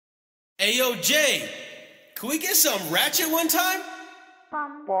Hey, yo, Jay, can we get some ratchet one time?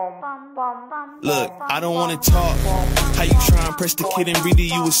 Look, I don't wanna talk. How you try and press the kid and read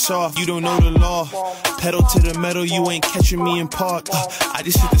it, you was soft. You don't know the law. Pedal to the metal, you ain't catching me in park. I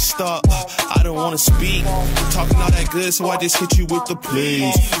just hit the stop. I don't wanna speak. Talking all that good, so I just hit you with the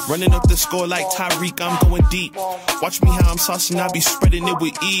plays. Running up the score like Tyreek, I'm going deep. Watch me how I'm saucing, I be spreading it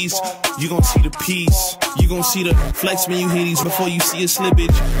with ease. You gon' see the peace. You gon' see the flex when you hear these before you see a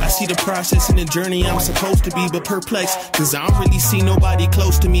slippage. I see the process and the journey I'm supposed to be, but perplexed, cause I don't really see nobody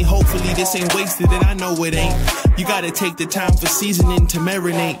close to me. Hopefully this ain't wasted, and I know it ain't. You gotta take the time for seasoning to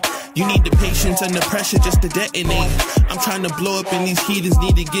marinate. You need the patience under pressure just to detonate. I'm trying to blow up and these heathens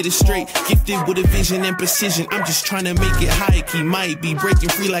need to get it straight. Gifted with a vision and precision, I'm just trying to make it high key. Might be breaking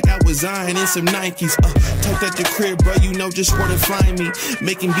free like I was iron in some Nikes. Tucked at the crib, bro, you know just where to find me.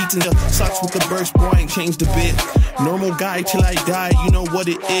 Making beats in the socks with the burst, boy, I ain't changed a bit. Normal guy till I die, you know what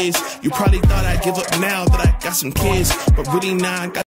it is. You probably thought I'd give up now that I got some kids, but really nah, I got